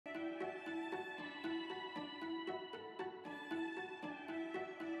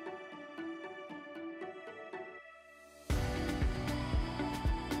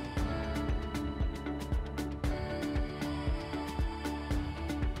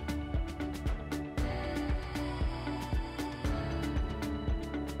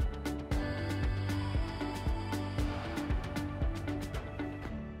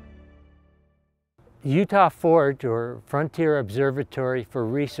Utah Forage, or Frontier Observatory for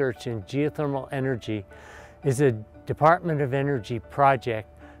Research in Geothermal Energy, is a Department of Energy project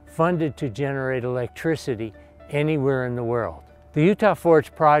funded to generate electricity anywhere in the world. The Utah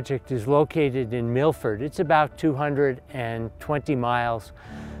Forage project is located in Milford. It's about 220 miles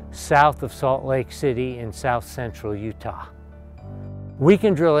south of Salt Lake City in south central Utah. We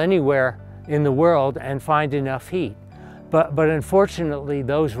can drill anywhere in the world and find enough heat. But unfortunately,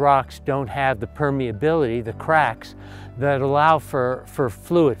 those rocks don't have the permeability, the cracks, that allow for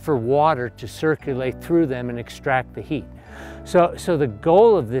fluid, for water to circulate through them and extract the heat. So the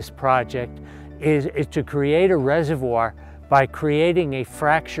goal of this project is to create a reservoir by creating a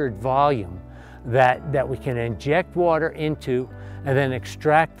fractured volume that we can inject water into and then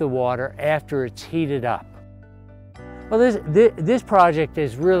extract the water after it's heated up. Well, this project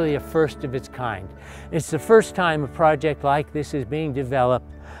is really a first of its kind. It's the first time a project like this is being developed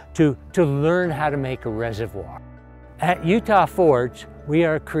to learn how to make a reservoir. At Utah Forage, we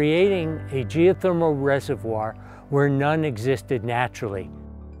are creating a geothermal reservoir where none existed naturally.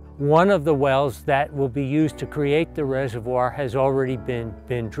 One of the wells that will be used to create the reservoir has already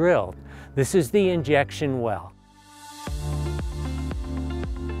been drilled. This is the injection well.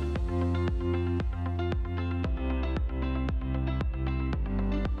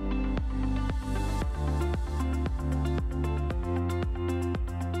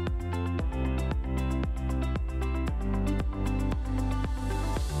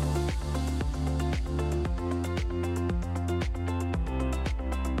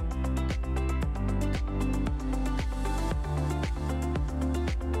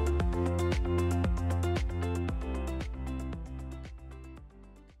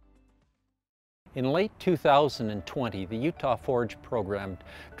 In late 2020, the Utah Forage program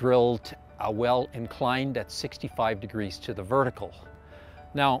drilled a well inclined at 65 degrees to the vertical.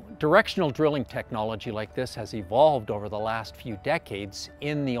 Now, directional drilling technology like this has evolved over the last few decades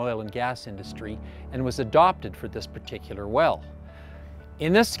in the oil and gas industry and was adopted for this particular well.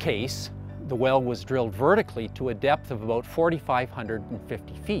 In this case, the well was drilled vertically to a depth of about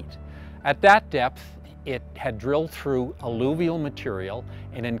 4,550 feet. At that depth, it had drilled through alluvial material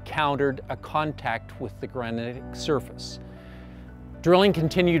and encountered a contact with the granitic surface. Drilling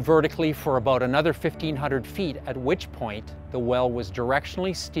continued vertically for about another 1,500 feet, at which point the well was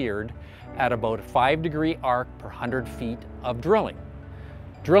directionally steered at about a 5-degree arc per 100 feet of drilling.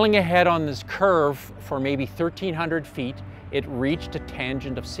 Drilling ahead on this curve for maybe 1,300 feet, it reached a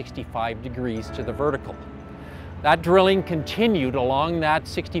tangent of 65 degrees to the vertical. That drilling continued along that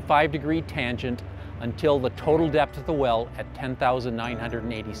 65-degree tangent until the total depth of the well at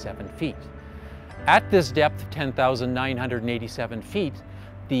 10,987 feet. At this depth of 10,987 feet,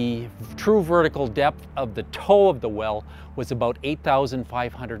 the true vertical depth of the toe of the well was about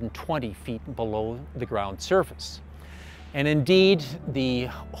 8,520 feet below the ground surface. And indeed, the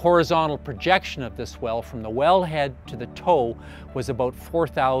horizontal projection of this well from the wellhead to the toe was about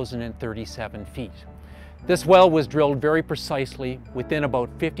 4,037 feet. This well was drilled very precisely within about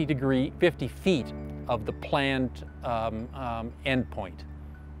 50 feet of the planned endpoint.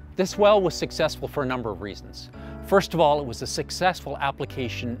 This well was successful for a number of reasons. First of all, it was a successful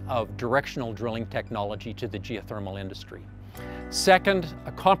application of directional drilling technology to the geothermal industry. Second,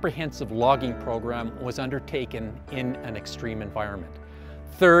 a comprehensive logging program was undertaken in an extreme environment.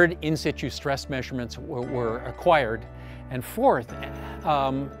 Third, in situ stress measurements were acquired. And fourth,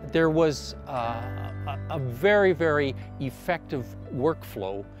 there was a very, very effective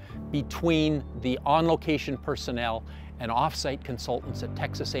workflow between the on-location personnel and off-site consultants at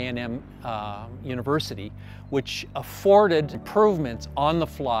Texas A&M University, which afforded improvements on the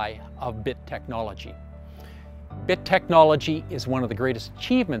fly of bit technology. Bit technology is one of the greatest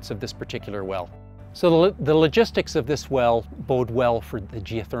achievements of this particular well. So the logistics of this well bode well for the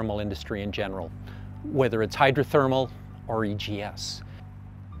geothermal industry in general, whether it's hydrothermal or EGS.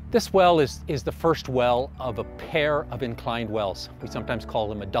 This well is the first well of a pair of inclined wells. We sometimes call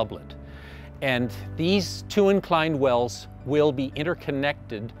them a doublet. And these two inclined wells will be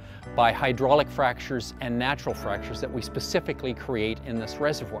interconnected by hydraulic fractures and natural fractures that we specifically create in this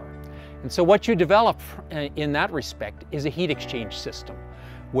reservoir. And so what you develop in that respect is a heat exchange system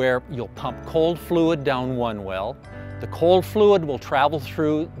where you'll pump cold fluid down one well. The cold fluid will travel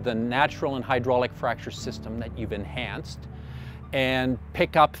through the natural and hydraulic fracture system that you've enhanced and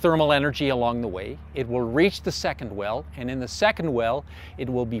pick up thermal energy along the way. It will reach the second well, and in the second well, it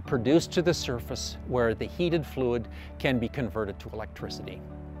will be produced to the surface where the heated fluid can be converted to electricity.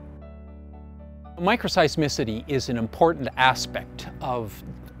 Microseismicity is an important aspect of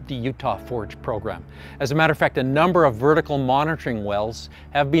the Utah Forage program. As a matter of fact, a number of vertical monitoring wells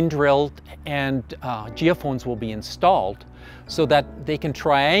have been drilled, and geophones will be installed so that they can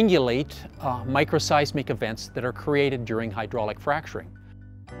triangulate microseismic events that are created during hydraulic fracturing.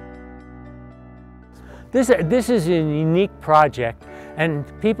 This is a unique project, and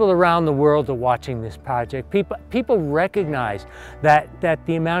people around the world are watching this project. People recognize that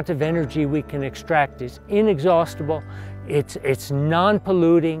the amount of energy we can extract is inexhaustible, it's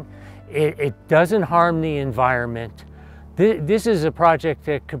non-polluting, it doesn't harm the environment. This is a project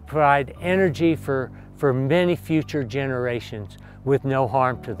that could provide energy for many future generations with no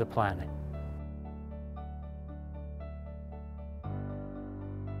harm to the planet.